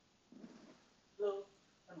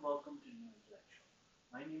welcome to New Intellectual.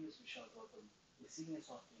 My name is Vishal Gautam, a senior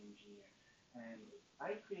software engineer, and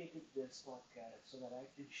I created this podcast so that I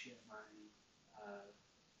can share my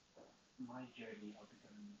journey of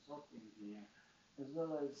becoming a software engineer, as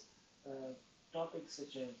well as topics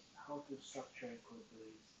such as how to structure a code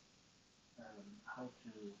base, how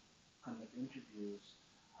to conduct interviews,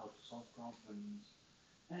 how to solve problems,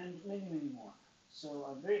 and many, many more. So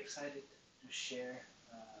I'm very excited to share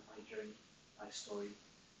my journey, my story,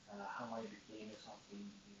 how I became a software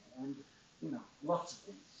engineer, and lots of